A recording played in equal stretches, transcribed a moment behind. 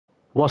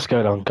What's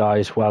going on,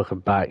 guys?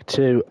 Welcome back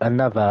to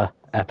another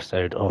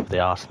episode of the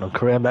Arsenal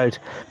Career Mode.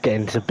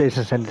 Getting to the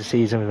business end of the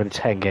season, we've only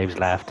 10 games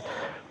left.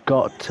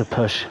 Got to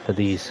push for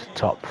these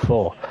top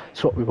four.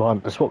 It's what we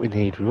want, it's what we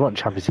need. We want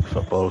Champions League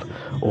football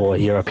or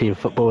European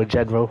football in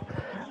general.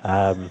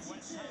 So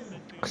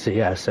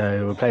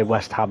we're playing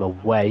West Ham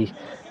away.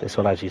 This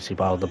one, as you see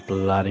by all the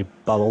bloody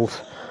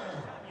bubbles.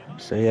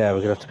 So yeah,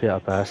 we're going to have to beat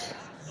our best.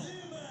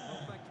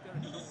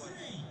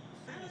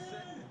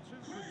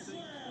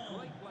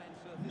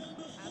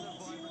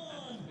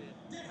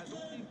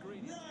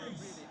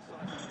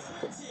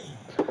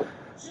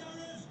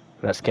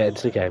 Let's get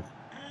into the game.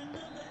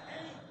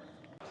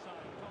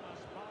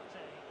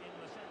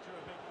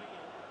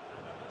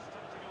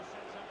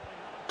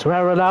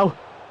 Torreira now.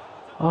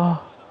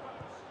 Oh,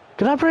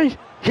 Gnabry.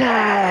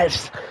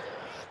 Yes.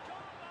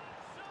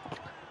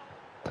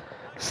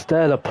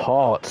 Stir the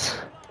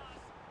pot.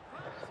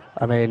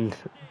 I mean,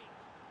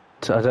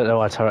 I don't know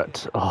why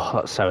Turret. Oh,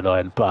 that's so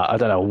annoying. But I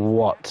don't know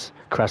what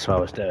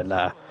Cresswell was doing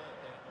there.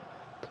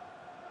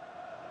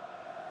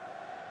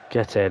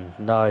 Get in.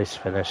 Nice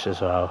finish as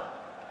well.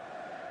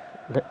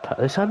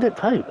 They signed Nick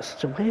Pope. That's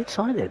such a weird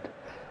signing.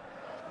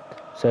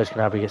 Serge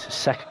Gnabry gets his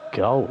second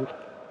goal.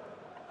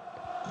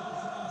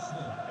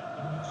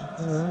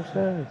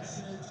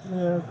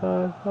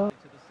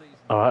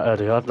 Alright,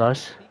 Odegaard,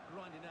 nice.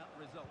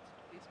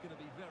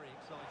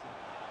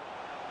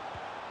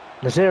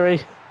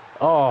 En-Nesyri.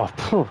 Oh,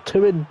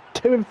 two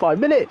in 5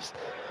 minutes.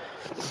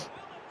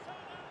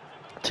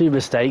 2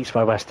 mistakes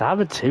by West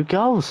Ham and 2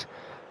 goals.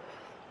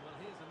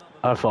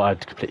 I thought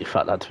I'd completely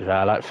fucked that, to be fair.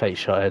 I like fake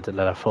shotted, and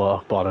then I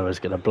thought Bono was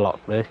going to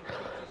block me.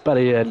 But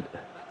he didn't.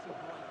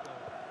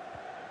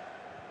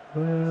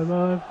 Where am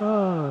I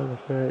from? The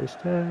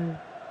greatest day.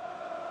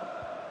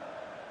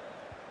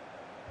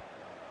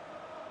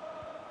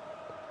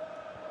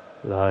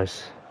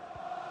 Nice.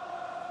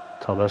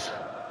 Thomas.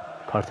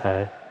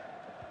 Partey.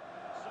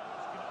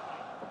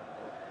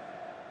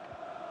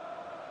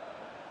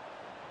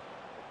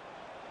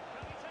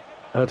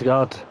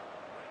 Odegaard.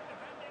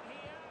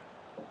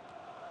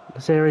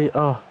 En-Nesyri.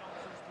 Oh.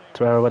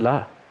 Torreira with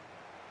that.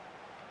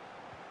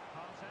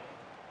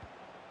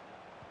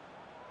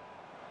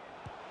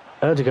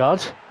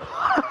 Odegaard.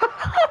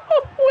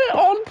 We're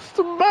on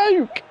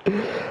smoke.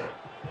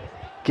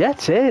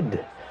 Get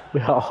in. We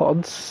are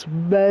on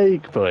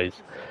smoke,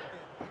 boys.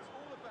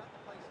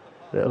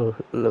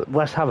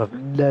 West Ham have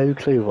no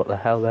clue what the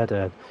hell they're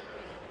doing.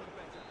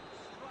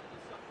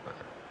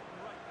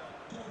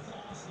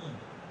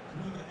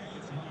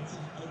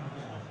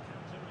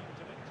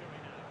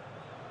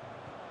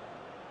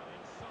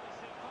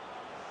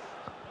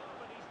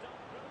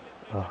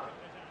 Oh.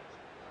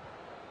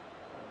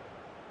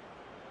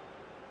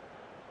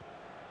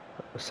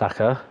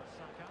 Saka.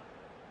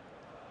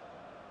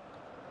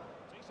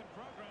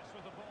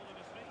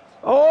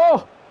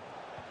 Oh!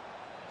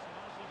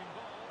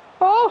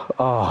 Oh!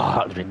 Oh,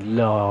 that would have been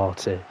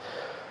naughty.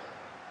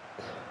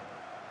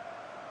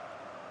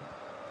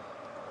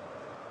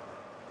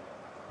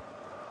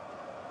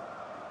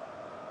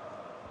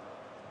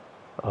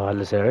 Oh,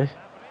 En-Nesyri.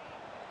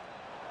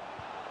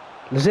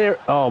 En-Nesyri.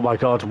 Oh my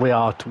God,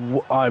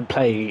 I'm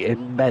playing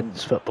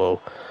immense football.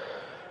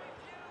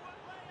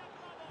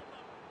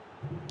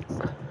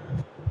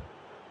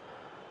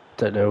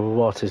 Don't know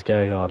what is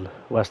going on.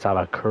 West Ham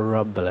are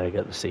crumbling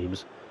at the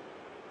seams.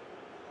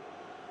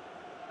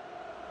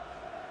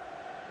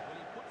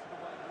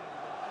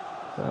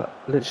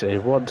 Literally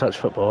one touch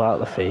football out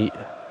of the feet.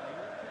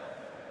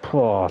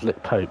 Poor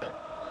Nick Pope.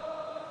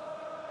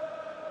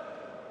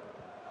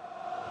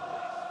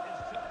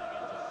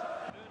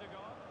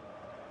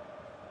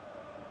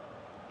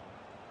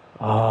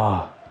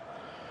 Oh.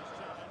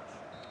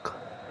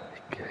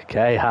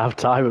 Okay, half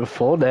time at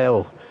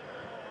 4-0.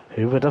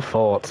 Who would have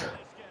thought?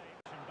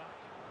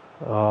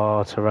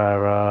 Oh,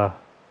 Torreira.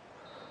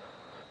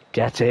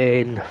 Get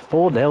in.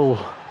 4-0.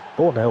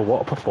 4-0.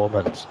 What a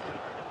performance.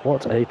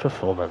 What a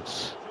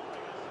performance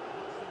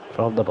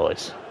from the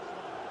boys.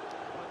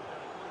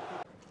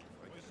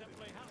 We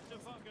simply have to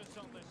focus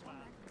on this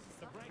man.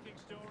 The breaking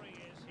story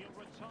is he'll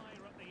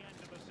retire at the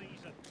end of the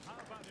season. How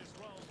about his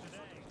role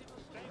today?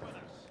 Stay with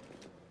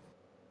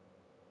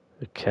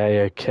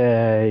us.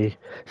 Okay.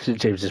 St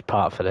James's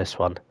Park for this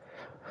one.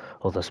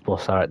 Or the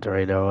Sports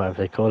Directorino, or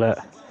whatever they call it.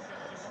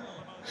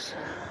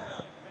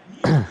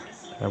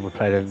 And we're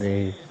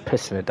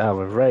pissing it down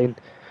with rain.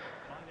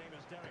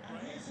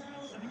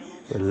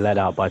 We're led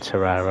out by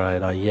Torreira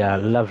in our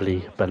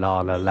lovely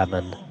banana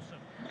lemon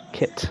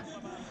kit.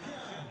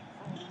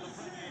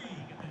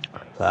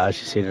 But as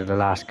you've seen in the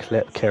last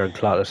clip, Kieran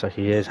Clark looks like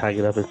he is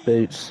hanging up his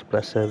boots.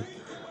 Bless him.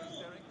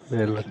 I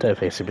don't think it's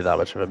going to be that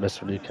much of a miss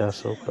for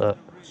Newcastle, but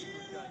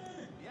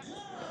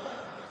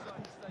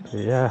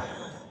yeah.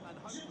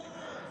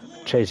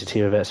 Change the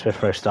team a bit.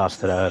 Smith Rowe starts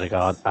to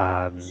Odegaard,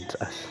 and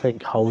I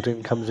think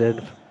Holding comes in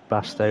for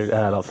not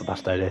for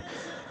Bastoni.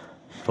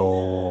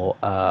 For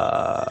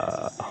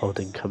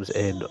Holding comes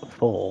in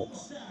for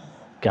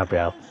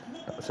Gabriel.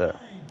 That's it.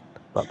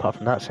 But apart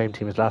from that, same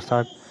team as last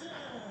time.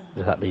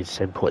 That means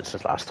same points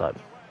as last time.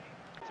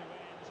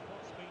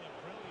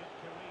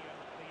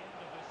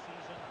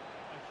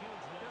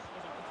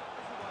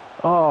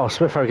 Oh,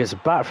 Smith Rowe gets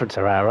it back from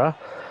Torreira.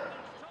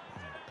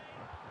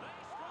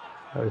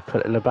 Oh, he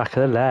put it in the back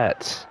of the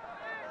net.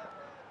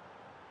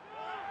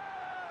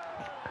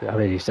 I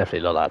mean, he's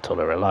definitely not that tall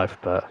in real life,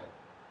 but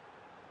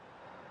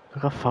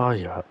look how far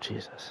you're up,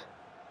 Jesus.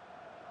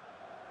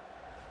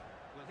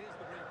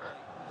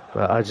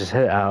 But I just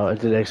hit it out. I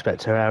didn't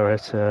expect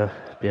Torreira to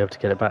be able to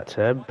get it back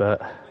to him,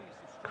 but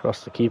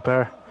crossed the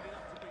keeper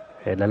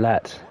in the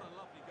net.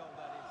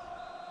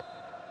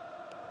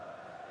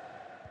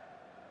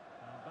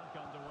 Back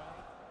underway.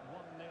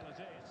 1-0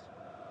 it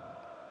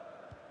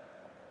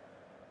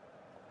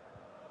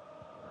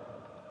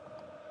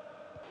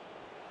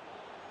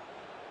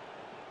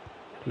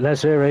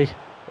is. En-Nesyri.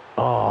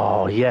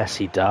 Oh, yes,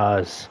 he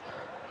does.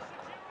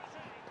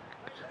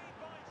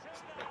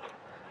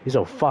 He's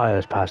on fire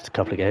this past a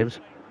couple of games.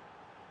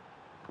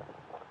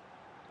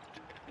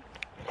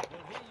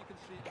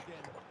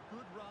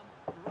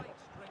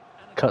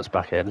 Cuts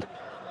back in.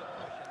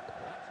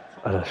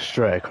 And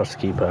straight across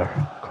the keeper.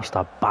 Across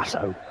that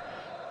basso.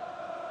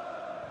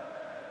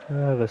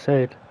 Never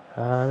seen.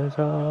 And it's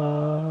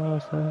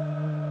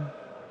awesome.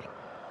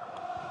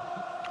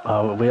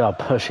 Oh, we are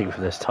pushing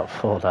for this top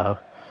four now.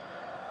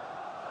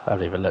 I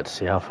haven't even looked to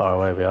see how far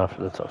away we are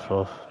from the top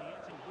four.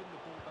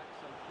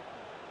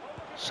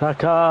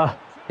 Saka!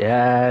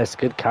 Yes,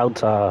 good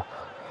counter.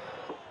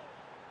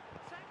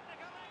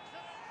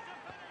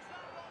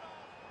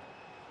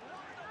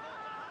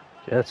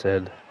 Get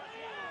in.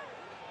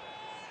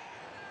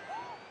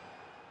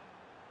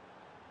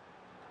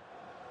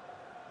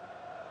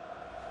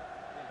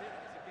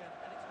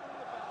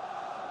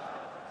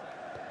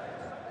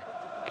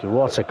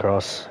 What a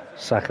cross.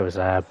 Saka was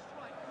there.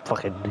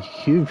 Fucking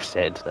huge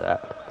set into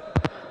that.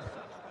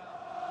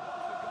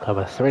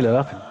 We're 3-0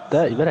 up in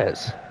 30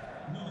 minutes.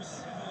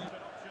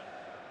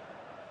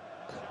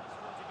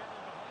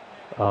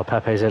 Oh,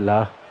 Pepe's in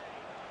there.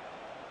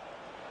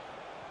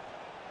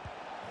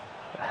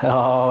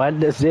 Oh,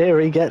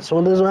 En-Nesyri gets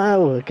one as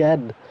well,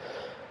 again.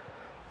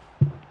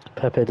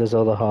 Pepe does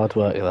all the hard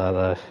work there,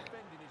 though.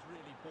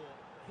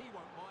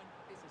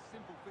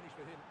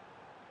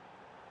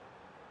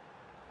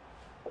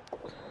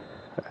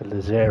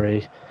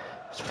 En-Nesyri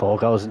has 4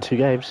 goals in 2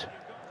 games.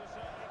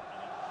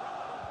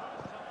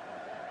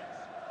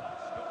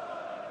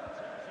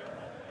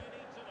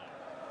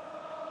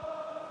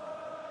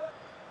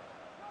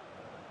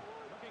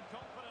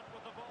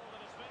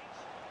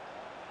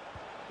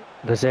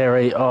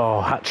 En-Nesyri,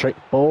 oh, hat-trick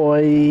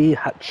boy,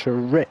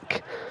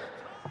 hat-trick.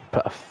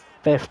 Put a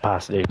 5th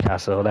past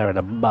Newcastle, they're in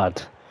the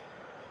mud.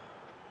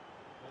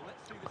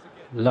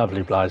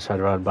 Lovely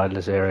blindside run by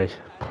En-Nesyri.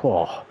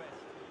 Oh,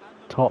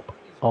 top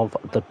of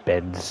the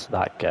bins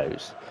that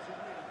goes.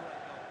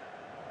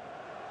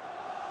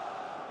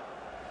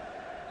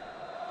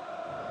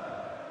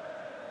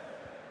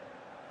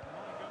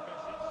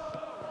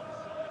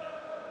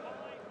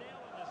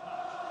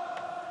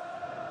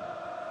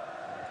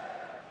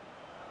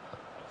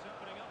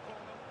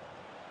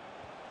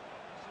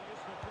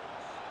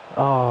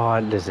 Oh,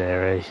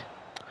 En-Nesyri.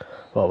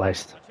 What a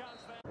waste.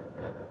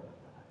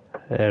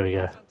 There we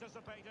go.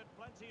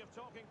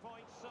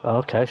 Oh,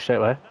 okay, straight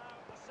away.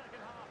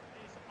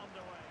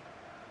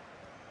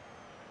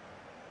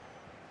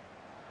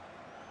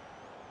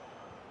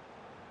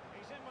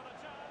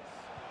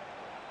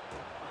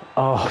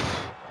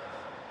 Oh,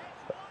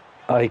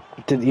 I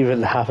didn't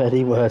even have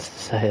any words to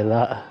say in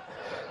that.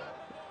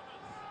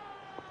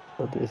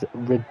 That is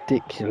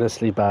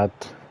ridiculously bad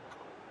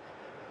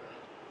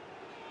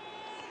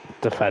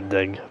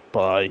defending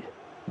by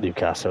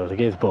Newcastle. They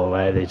gave the ball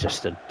away, they just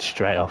stood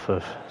straight off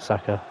of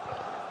Saka.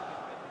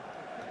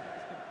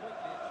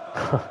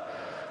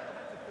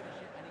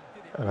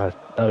 I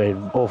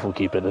mean, awful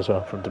keeping as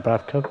well from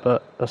Dubravka,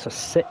 but that's a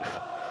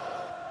 6th.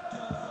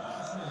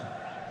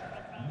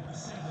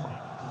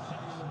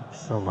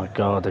 Oh my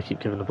god, they keep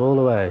giving the ball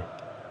away.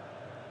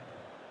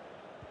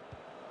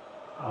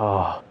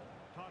 Oh.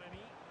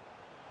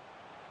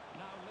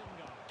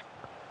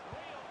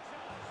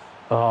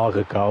 Oh,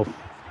 good goal.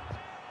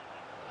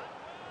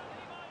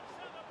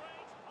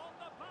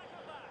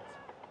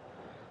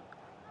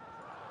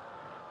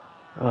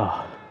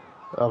 Oh.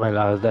 I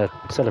mean, they're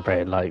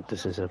celebrating like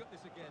this is a...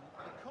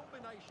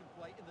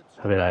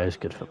 I mean, that is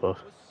good football.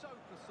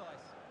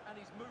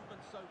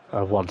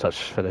 One touch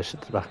finish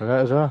at the back of the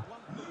net as well.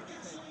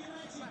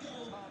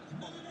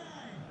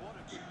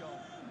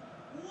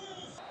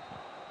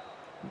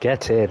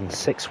 Get in,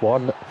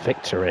 6-1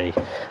 victory.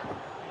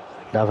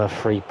 Another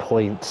 3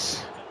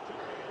 points.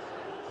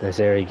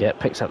 En-Nesyri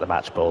picks up the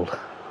match ball.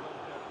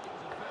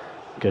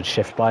 Good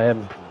shift by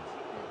him.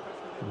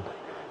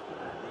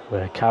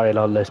 We're carrying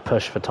on this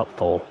push for top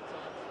 4.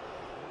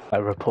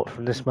 A report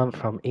from this month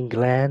from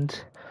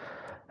England.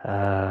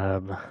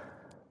 Get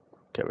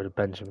rid of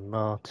Benjamin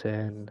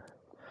Martin.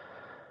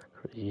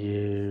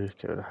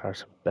 Get rid of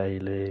Harrison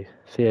Bailey.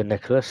 Theo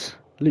Nicholas.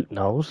 Luke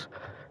Knowles.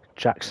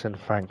 Jackson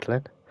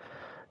Franklin.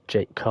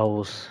 Jake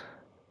Coles.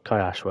 Kai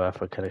Ashworth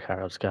for Kenny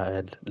Carroll's got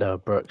in. Noah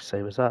Brooks,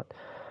 same as that.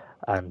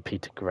 And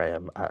Peter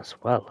Graham as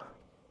well.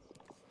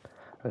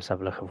 Let's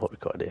have a look at what we've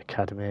got in the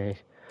academy.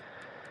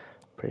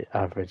 Pretty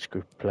average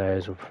group of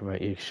players. Will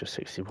promote you because you're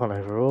 61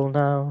 overall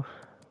now.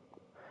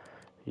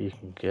 You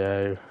can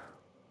go.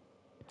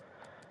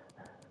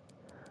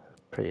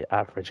 Pretty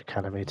average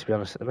academy, to be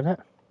honest, at the minute.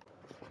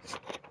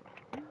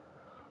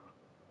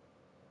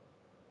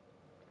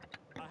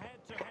 A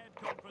head-to-head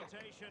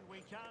confrontation we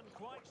can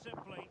quite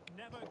simply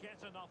never get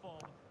enough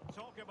of.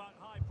 Talk about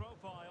high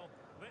profile.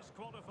 This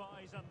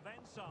qualifies and then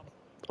some.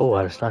 Oh,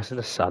 and it's nice in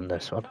the sun,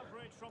 this one.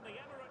 Coverage from the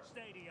Emirates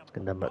Stadium.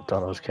 In the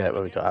McDonald's kit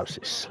where we got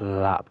absolutely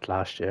slapped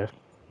last year.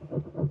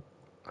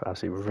 Got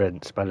absolutely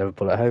rinsed by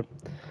Liverpool at home.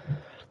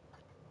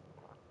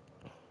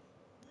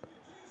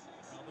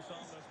 Well, the sun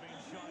has been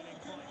shining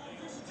brightly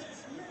all day.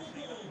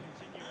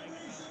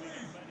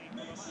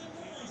 Good to see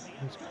that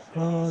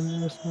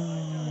continuing as we get ready for the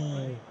match here at the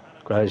Emirates Stadium.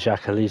 Great,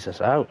 Xhaka leaves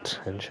us out.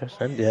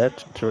 Interesting. Yeah,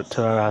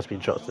 Torreira has been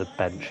dropped to the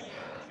bench.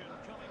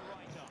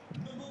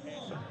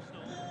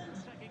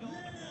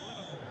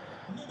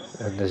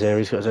 And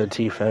En-Nesyri's got his own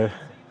tifo.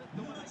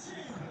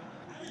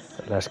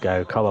 Let's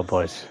go. Come on,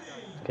 boys.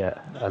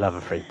 Get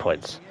another 3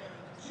 points.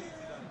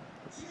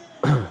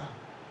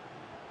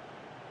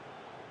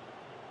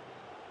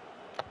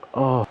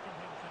 Oh.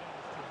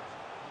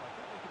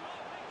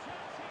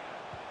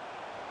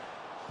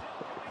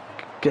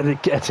 Gonna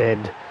get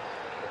in.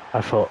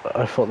 I thought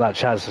that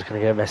chance was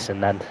gonna go missing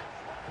then.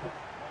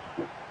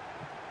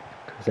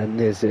 Because then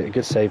there's a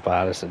good save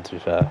by Alisson, to be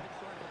fair.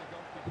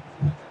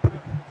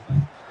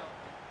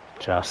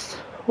 Just.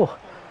 Oh.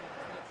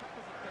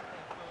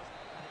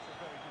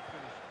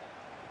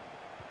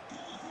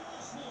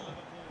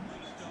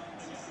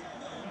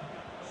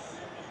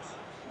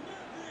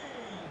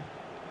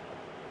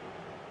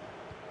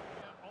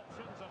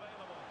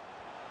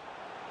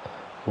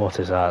 What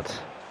is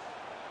that?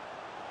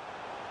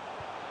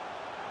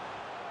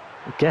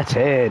 Get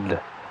in!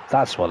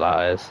 That's what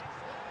that is.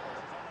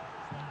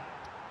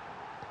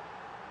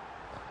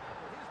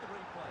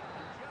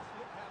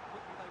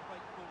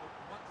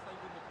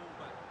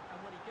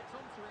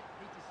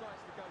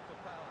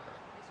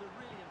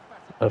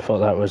 I thought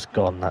that was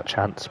gone, that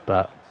chance,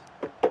 but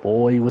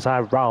boy, was I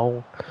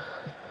wrong.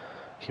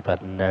 Keeper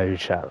had no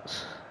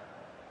chance.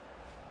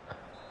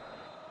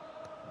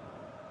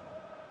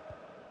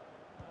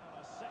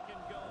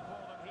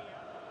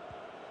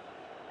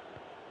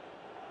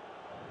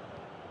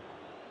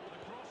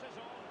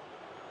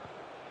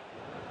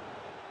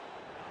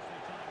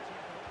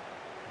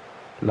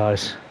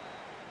 Nice.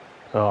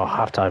 Oh,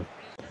 half time.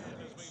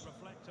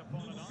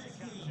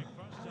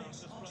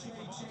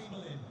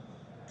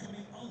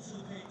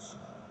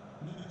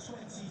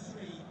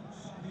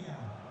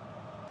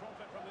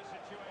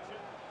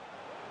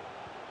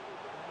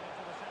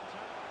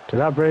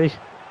 Gnabry,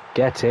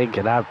 get in,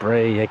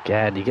 Gnabry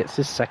again. He gets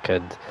his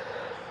second.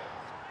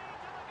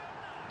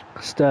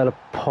 Stir the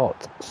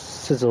pot,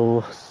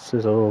 sizzle,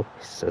 sizzle,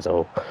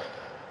 sizzle.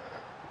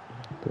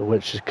 The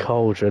witch's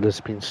cauldron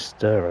has been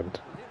stirring.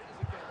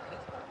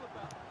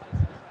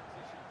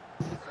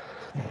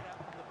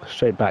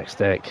 Straight back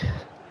stick.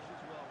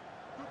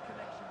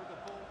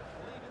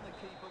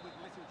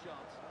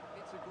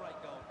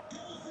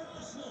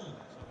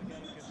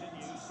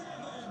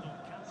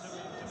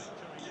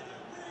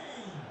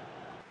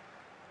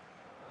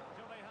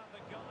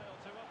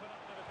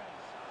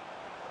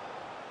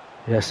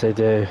 Yes, they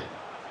do.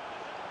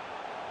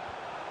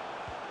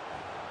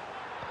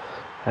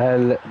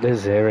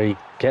 En-Nesyri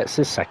gets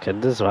his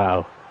second as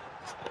well.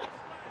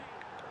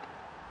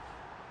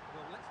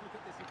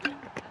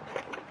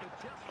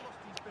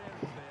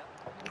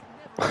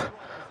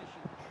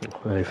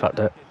 Well, he fucked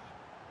it.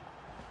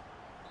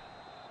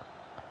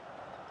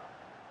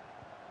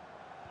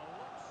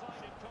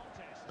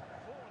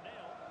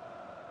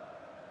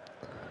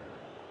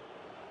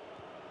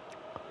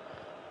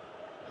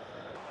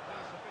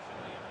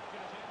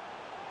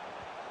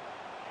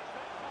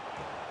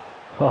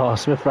 Oh,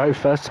 Smith Rowe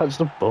first touched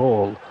the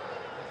ball.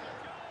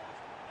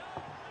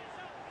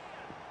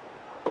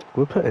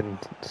 We're putting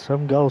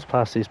some goals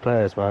past these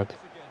players, man.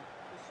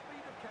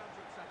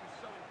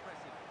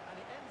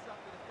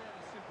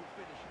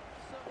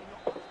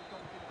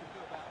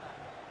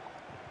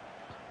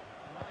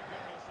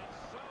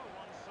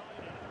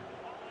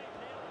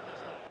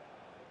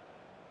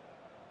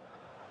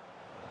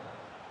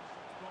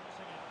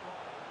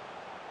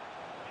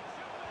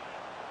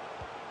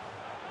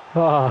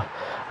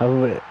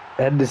 Oh,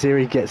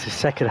 En-Nesyri gets his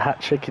second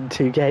hat-trick in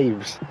 2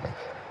 games.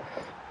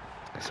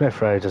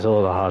 Smith Rowe does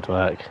all the hard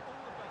work.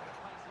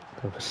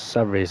 And for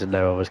some reason,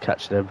 no one was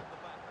catching him.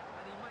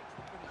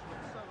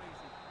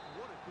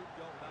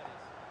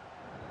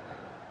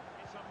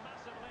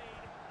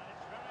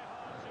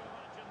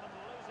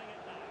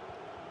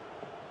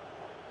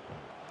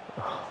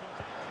 Oh,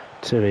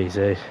 too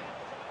easy.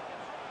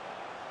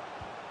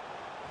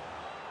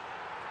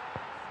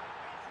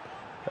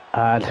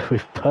 And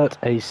we've put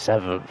a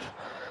 7th.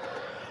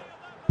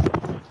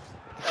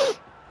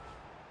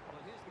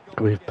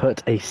 We've put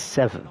a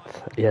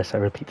 7th. Yes, I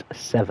repeat,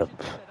 7th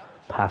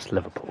past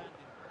Liverpool.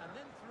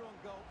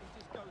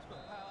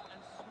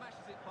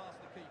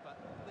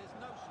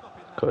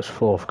 Got his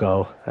 4th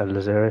goal,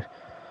 En-Nesyri.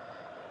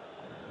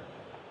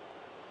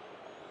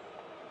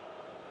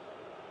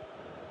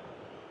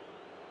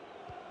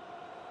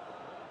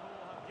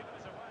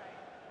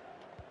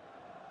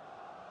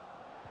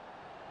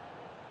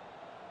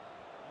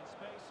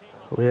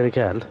 Are we in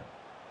again?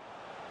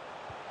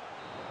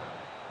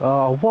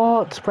 Oh,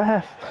 what?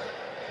 Ref!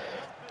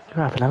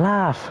 You're having a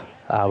laugh.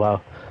 Ah,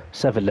 well.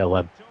 7-0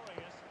 win.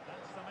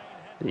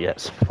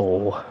 Yes,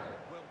 4.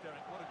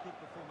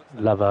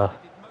 Lover.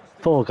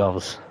 4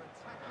 goals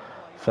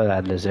for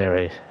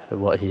En-Nesyri,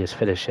 and what he is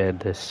finishing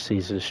this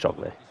season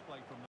strongly.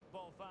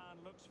 Football fan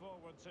looks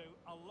forward to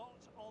a lot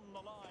on the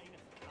line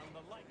and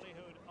the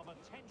likelihood of a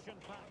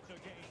tension-packed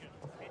occasion.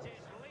 It is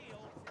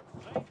Lille.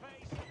 They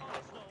face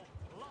Arsenal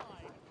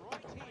live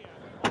right here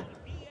on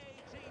EA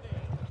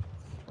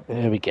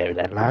TV. Here we go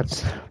then,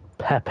 lads.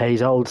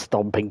 Pepe's old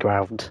stomping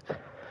ground.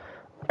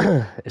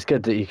 It's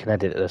good that you can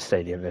edit at the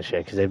stadium this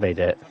year because they made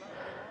it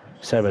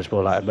so much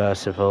more like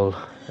immersive,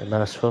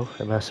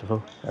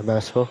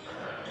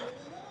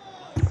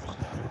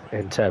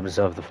 in terms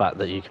of the fact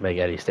that you can make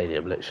any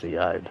stadium literally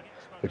your own,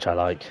 which I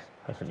like.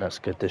 I think that's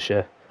good this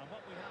year. And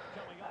what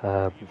we have coming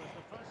up for you is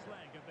the first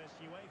leg of this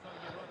UEFA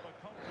Europa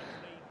Conference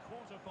League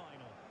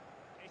quarter-final.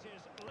 It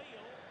is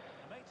Lille,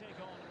 and they take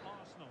on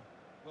Arsenal.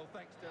 Well,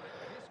 thanks,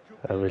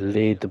 Derek. And we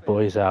lead the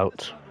boys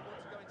out.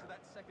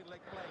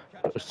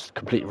 It's a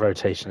complete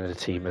rotation of the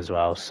team as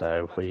well,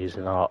 so we're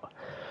using our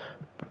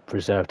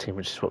reserve team,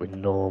 which is what we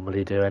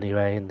normally do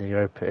anyway in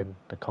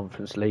the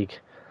Conference League.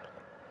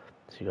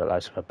 So you got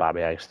loads of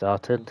Aubameyang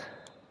starting.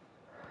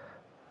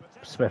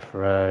 Smith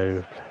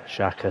Rowe,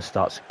 Xhaka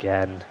starts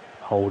again.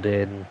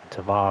 Holding,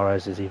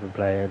 Tavares is even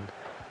playing.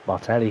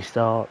 Martinelli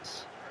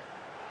starts.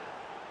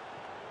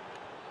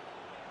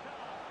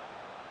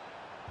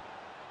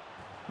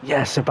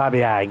 Yes,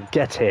 Aubameyang,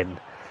 get in.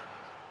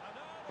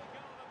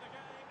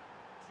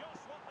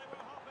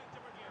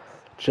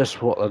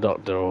 Just what the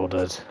doctor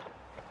ordered.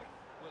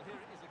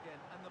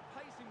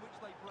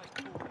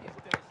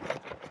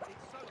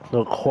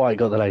 Not quite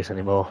got the lace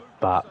anymore,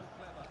 but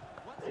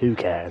who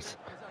cares?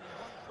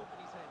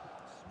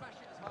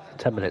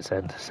 10 minutes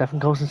in, 7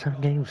 goals in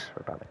 7 games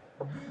for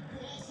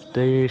Aubameyang.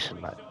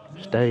 Decent, mate.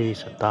 It's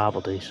decent,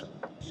 double decent.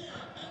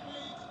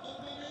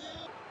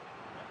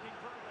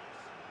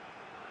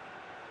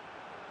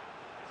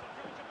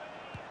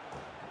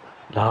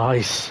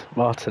 Nice,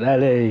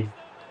 Martinelli.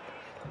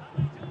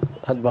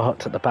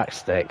 Unmarked at the back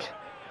stick.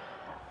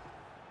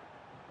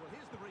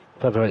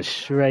 Pepe went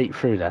straight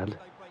through then.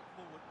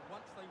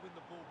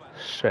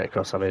 Straight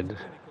across, I mean,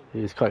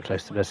 he was quite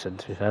close to missing,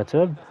 to be fair to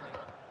him.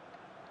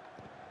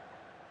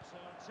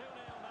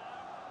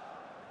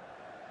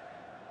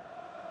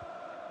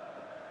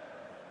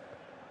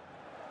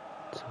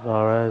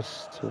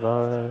 Tavares.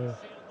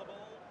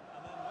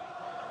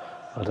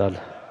 Well done.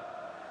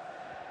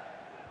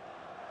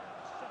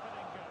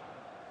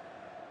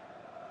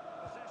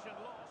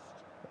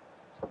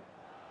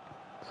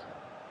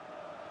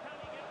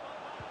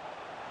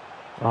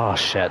 Oh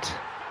shit.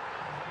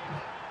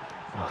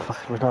 Oh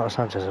fucking Renato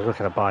Sanchez is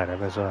looking at buying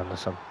him as well.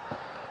 Some.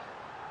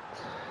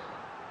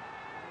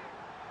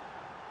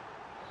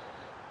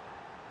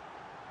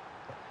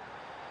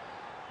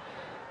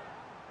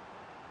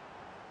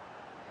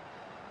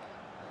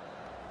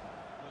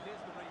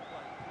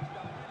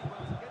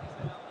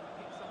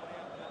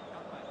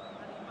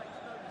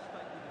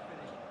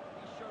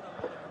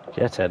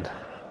 Get in.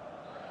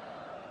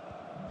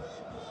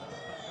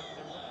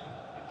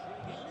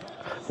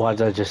 Why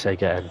did I just say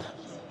get in?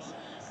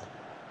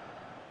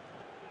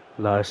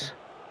 Nice.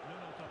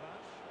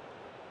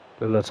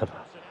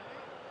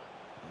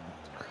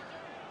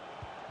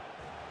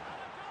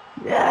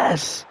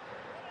 Yes!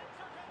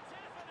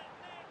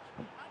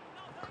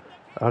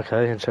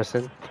 Okay,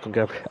 interesting. From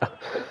Gabriel.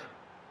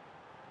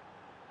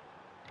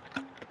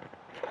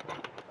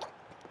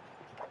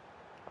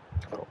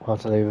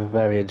 That's a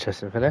very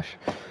interesting finish.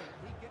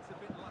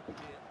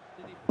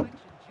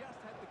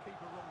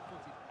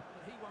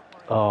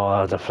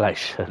 Oh,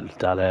 deflection,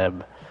 done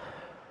him.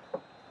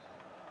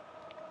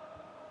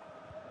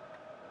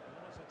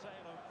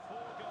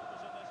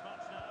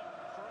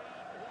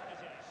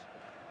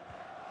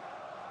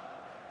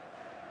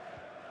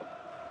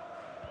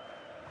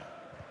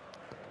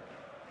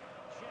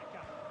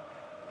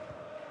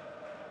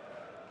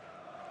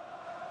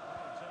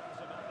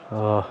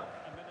 Oh.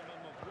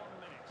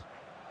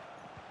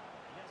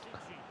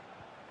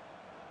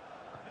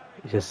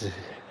 Yes.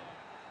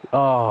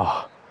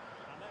 Oh.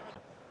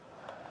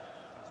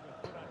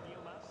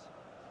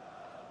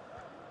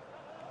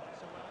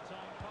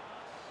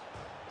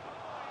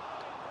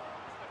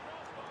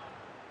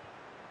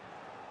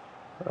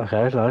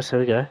 Okay, nice, here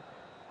we go.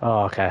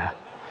 Oh, okay.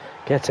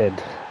 Get in.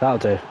 That'll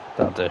do.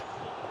 That'll do.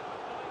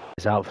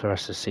 He's out for the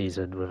rest of the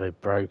season with a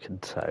broken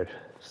toe,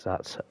 so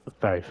that's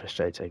very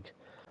frustrating.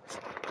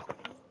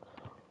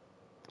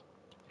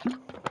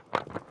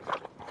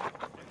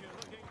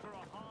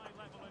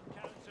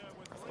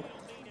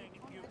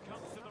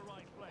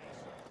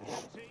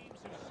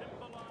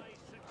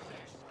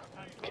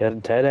 Get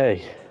in,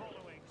 Teddy.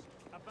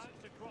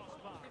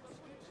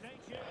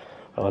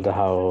 wonder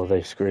how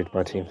they screwed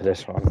my team for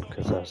this one,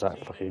 because there's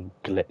that fucking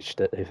glitch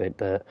that they think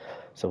that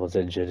someone's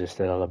injured is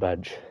still on the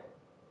bench,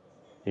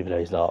 even though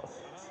he's not.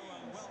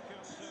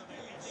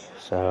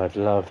 So I'd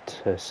love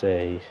to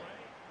see.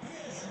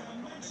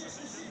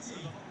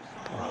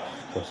 Oh,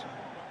 of course.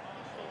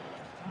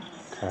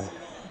 Okay.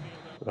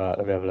 Right,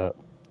 let me have a look.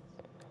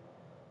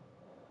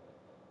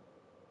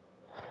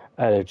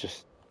 And it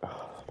just. Oh,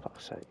 for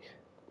fuck's sake.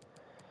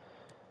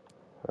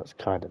 That's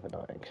kind of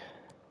annoying.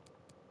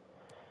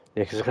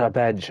 Yeah, because look at that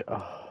bench.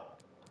 Oh,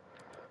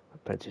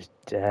 that bench is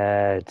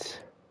dead.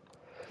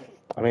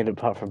 I mean,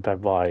 apart from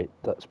Ben White,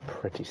 that's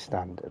pretty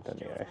standard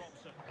anyway.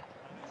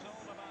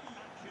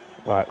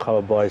 Right, come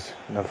on, boys.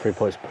 Another 3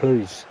 points,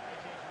 please.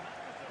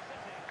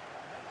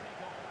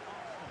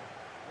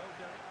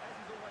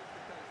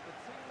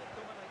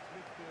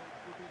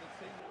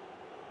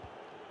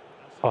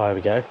 Oh, here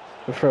we go.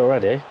 We're through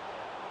already.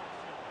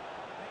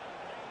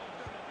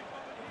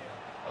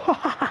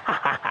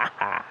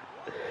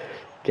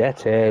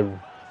 Get him.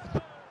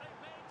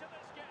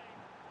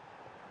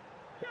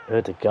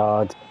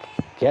 Odegaard.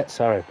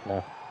 Sorry, no.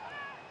 Well,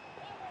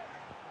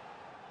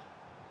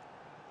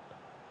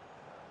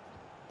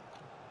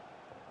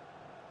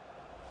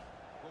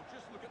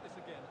 just look at this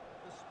again.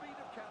 The speed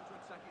of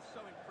counter-attack is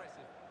so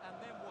impressive, and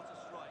then what a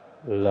strike.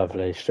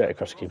 Lovely. Straight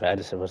across keeper.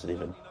 Edison wasn't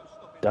even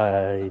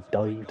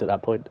dived at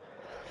that point.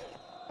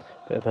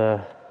 Bit of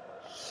a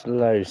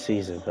slow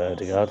season for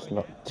Odegaard.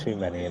 Not too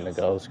many in the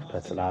goals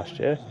compared to last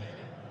year.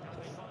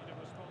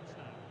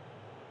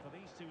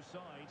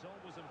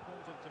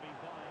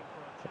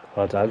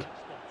 Well done.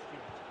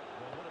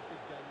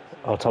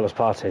 Oh, Thomas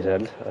Partey's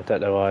in. I don't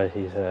know why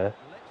he's here.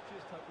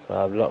 But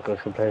I'm not going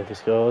to complain if he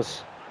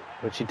scores,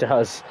 which he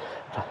does.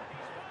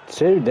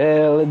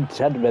 2-0 in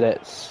 10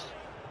 minutes.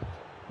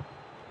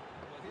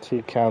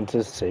 2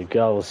 counters, 2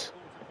 goals.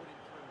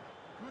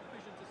 Good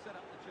vision to set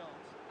up the chance,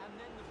 and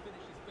then the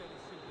finish is fairly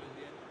simple in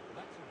the end.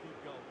 That's a good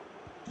goal.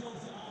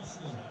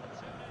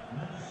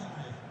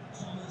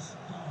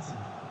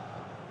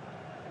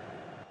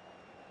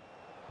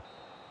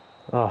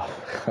 Oh,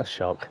 a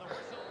shock.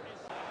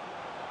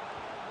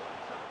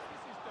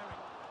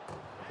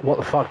 What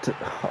the fuck?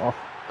 Oh,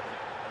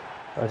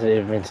 I didn't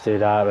even mean to do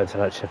that. I meant to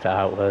like chip it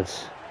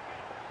outwards.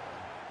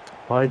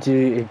 Why do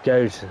you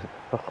go to?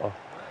 Fuck off.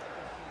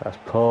 That's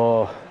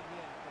poor.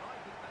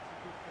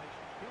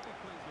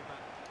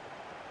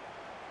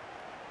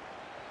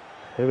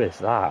 Who is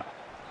that?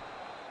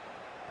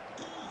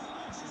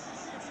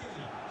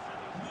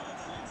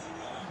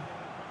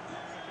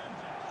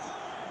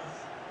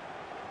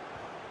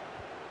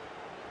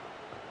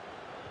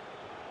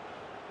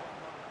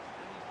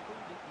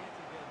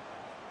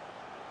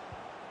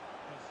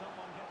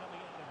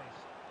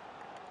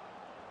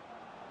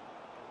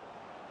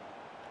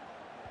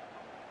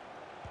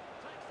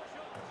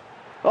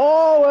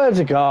 Oh, where's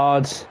the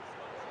guards?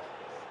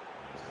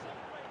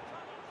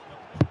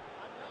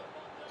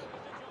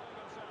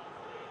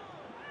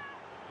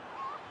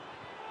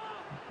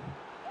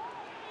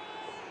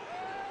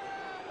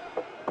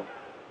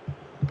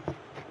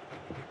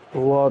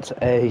 What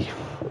a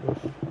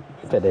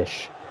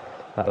finish.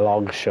 That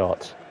long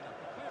shot.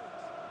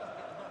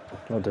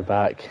 Nodded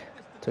back.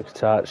 Took a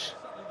touch.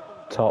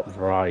 Top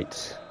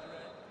right.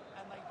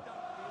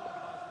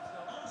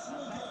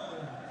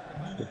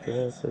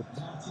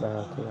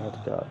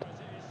 God.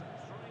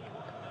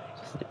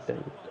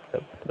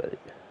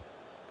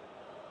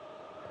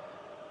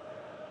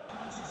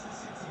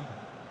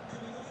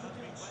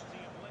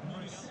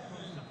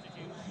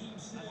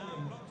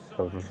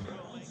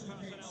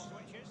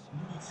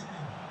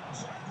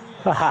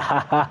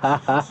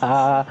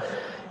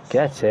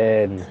 Get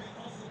in.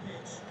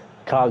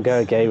 Can't go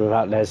a game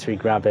without En-Nesyri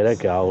grabbing a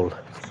goal.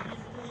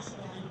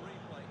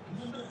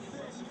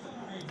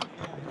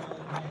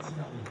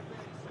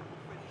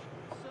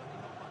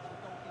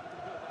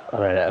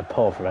 Alright, a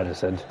pull from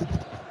Edison.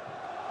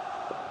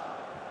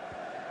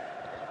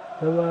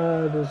 The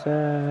world has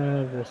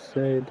ever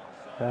seen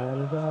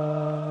and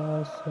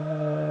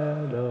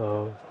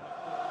Arsenal.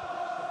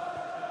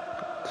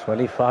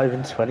 25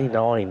 and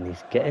 29.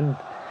 He's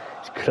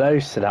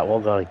close to that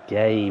 1 goal a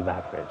game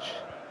average.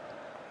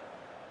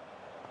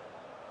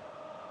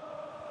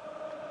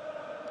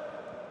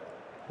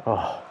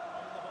 Oh.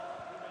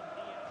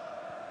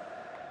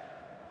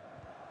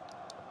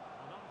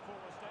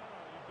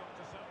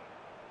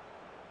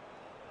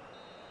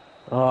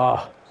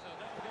 Oh.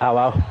 Oh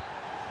well.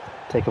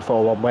 Take a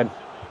 4-1 win.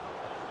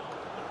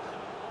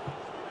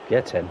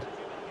 Get in.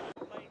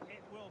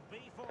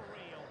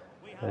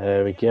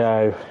 There we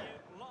go.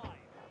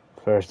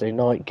 Thursday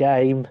night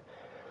game.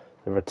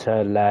 The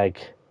return leg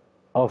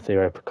of the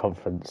Europa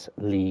Conference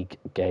League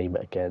game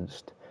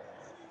against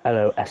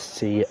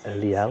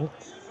En-Nesyri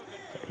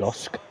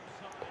Losk.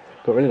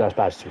 Got a really nice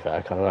badge to be fair.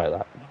 I kind of like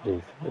that.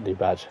 The new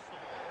badge.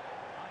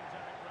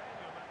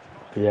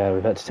 But yeah,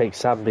 we've had to take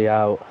Sambi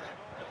out.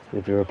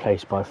 He'll be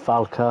replaced by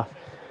Falca,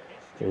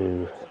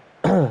 who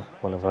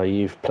one of our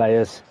youth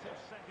players,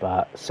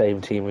 but same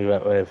team we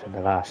went with in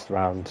the last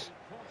round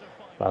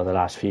well, the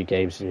last few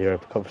games in the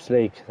Europa Conference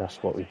League. That's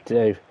what we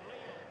do.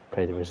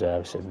 Play the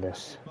reserves in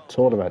this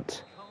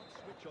tournament.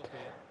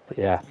 But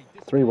yeah,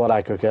 3-1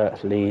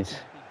 aggregate lead.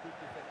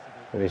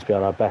 We need to be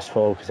on our best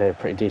form because they were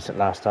pretty decent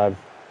last time.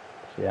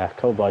 So yeah,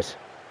 come on boys.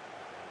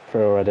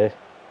 Through already.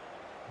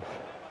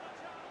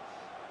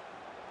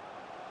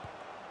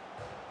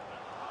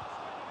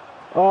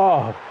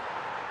 Oh,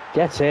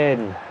 get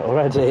in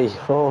already.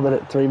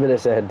 3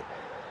 minutes in.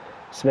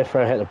 Smith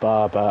Rowe hit the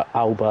bar, but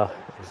Alba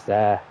is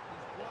there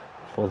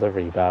for the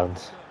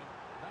rebound.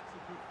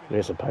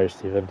 Here's a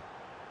post even.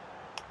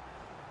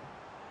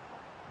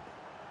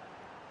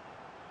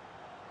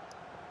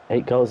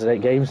 Eight goals in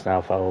 8 games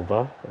now for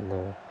Alba in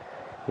the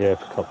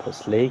Europa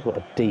Conference League. What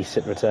a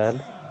decent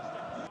return.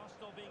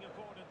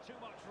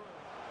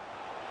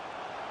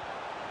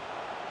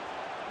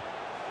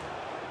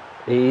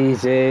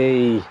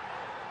 Easy.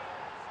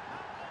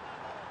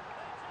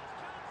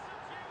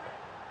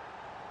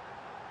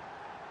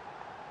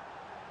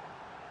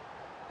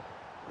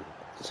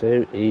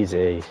 Too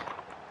easy.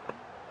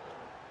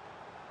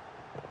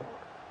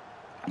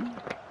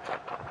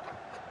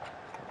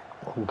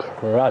 Oh,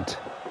 crud.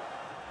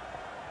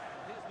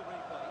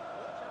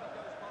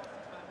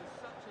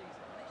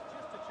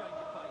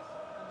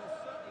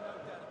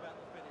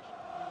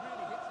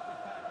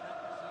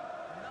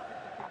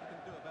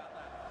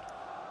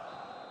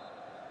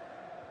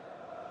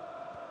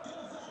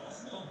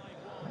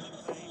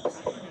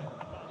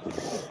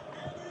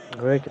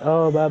 Rick,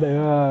 oh baby,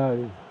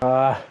 oh.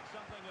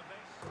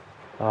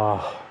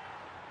 Oh.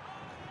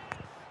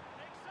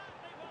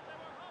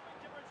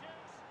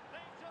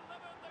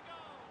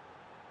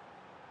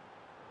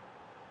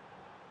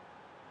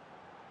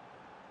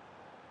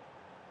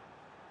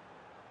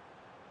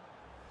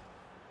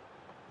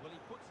 Well, he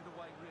puts it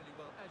away really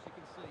well, as you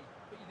can see,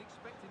 but you'd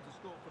expect him to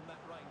score from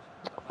that range.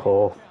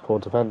 Poor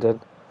defending.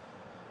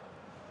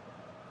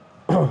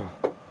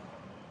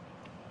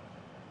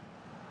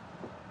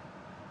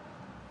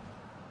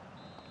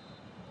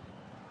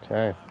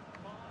 Okay.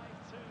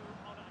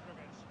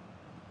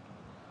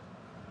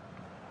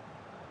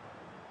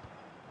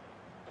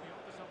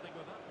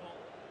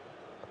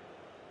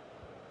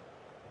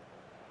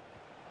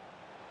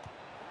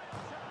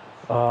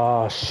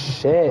 Oh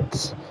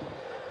shit.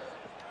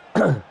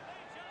 I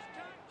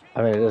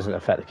mean, it doesn't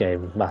affect the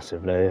game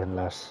massively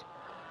unless...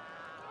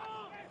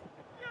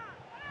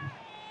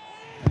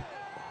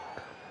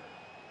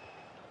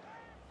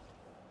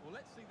 Well,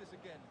 let's see this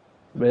again.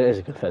 But it is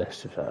a good finish,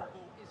 to be fair.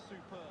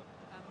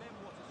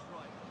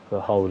 For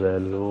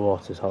Holden,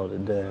 what is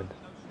Holden doing?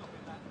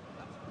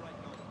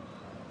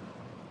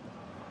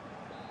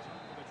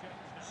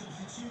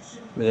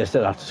 I mean, they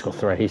still have to score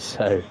 3,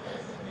 so...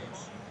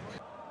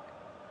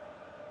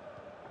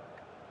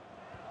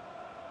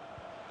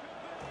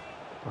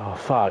 Oh,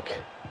 fuck.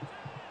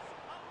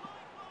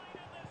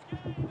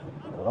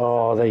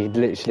 Oh, they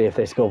literally, if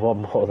they score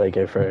one more, they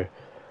go through.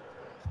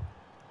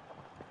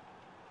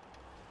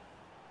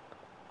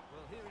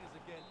 Well, here it is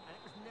again, and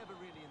it was never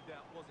really in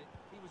doubt, was it?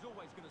 He was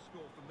always going to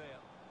score from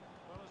there.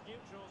 Well, as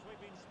neutrals, we've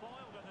been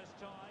spoiled in this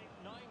tie.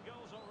 9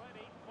 goals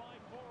already,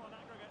 5-4 on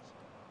aggregate.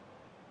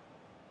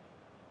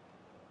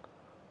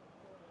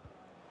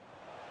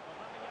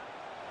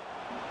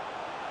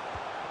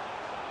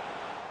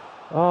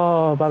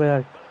 Oh,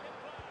 Bamiyang.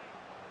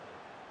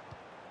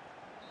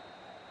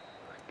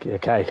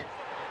 Okay,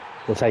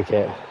 we'll take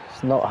it.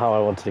 It's not how I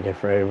wanted to go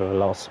through with a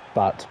loss,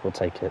 but we'll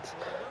take it.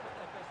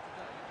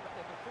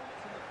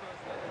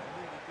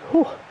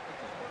 Whew.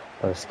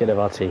 By the skin of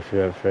our teeth we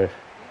went through.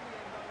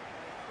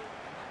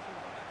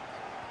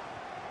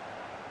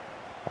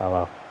 Oh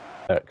well.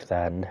 Look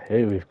then,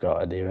 who we've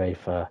got in the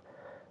UEFA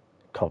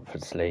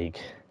Conference League.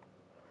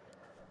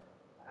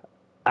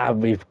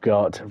 And we've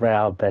got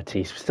Real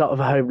Betis. We start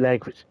with a home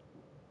leg, which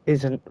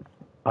isn't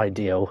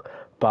ideal,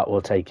 but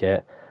we'll take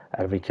it.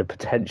 And we could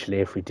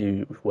potentially, if we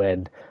do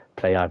win,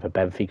 play either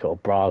Benfica or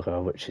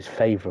Braga, which is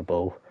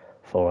favourable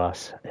for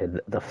us in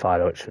the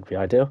final, which would be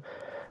ideal.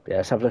 But yeah,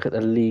 let's have a look at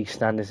the league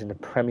standings in the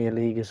Premier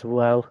League as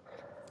well.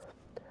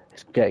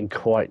 It's getting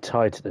quite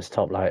tight at this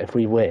top. Like, if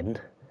we win,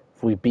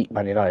 if we beat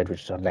Man United,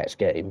 which is our next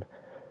game,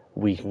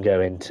 we can go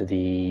into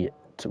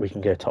we can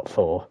go top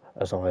 4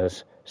 as long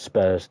as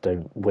Spurs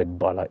don't win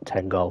by like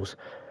 10 goals.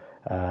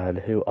 And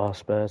who are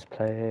Spurs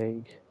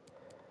playing?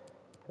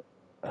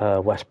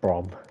 West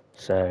Brom.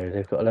 So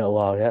they've got a little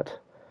while yet.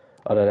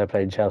 Oh no, they're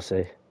playing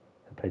Chelsea.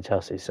 They're playing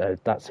Chelsea, so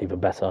that's even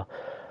better.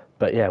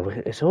 But yeah,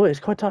 it's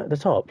quite tight at the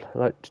top.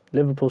 Like,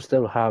 Liverpool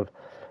still have...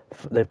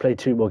 They've played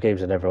 2 more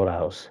games than everyone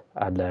else,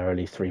 and they're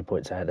only 3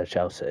 points ahead of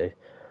Chelsea.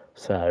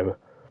 So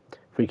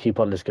if we keep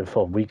on this good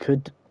form, we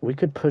could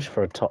push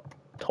for a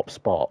top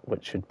spot,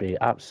 which would be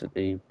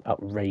absolutely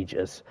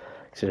outrageous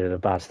considering a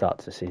bad start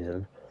to the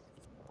season.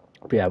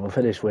 But yeah, we'll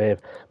finish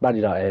with Man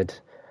United,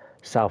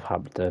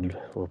 Southampton.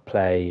 We'll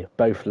play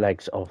both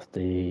legs of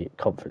the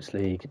Conference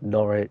League,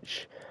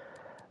 Norwich,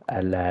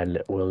 and then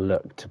we'll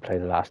look to play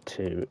the last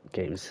 2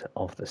 games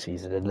of the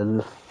season in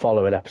the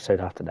following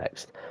episode after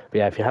next. But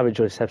yeah, if you have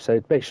enjoyed this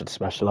episode, make sure to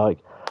smash a like.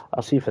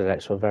 I'll see you for the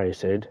next one very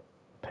soon.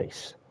 Peace.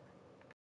 Peace.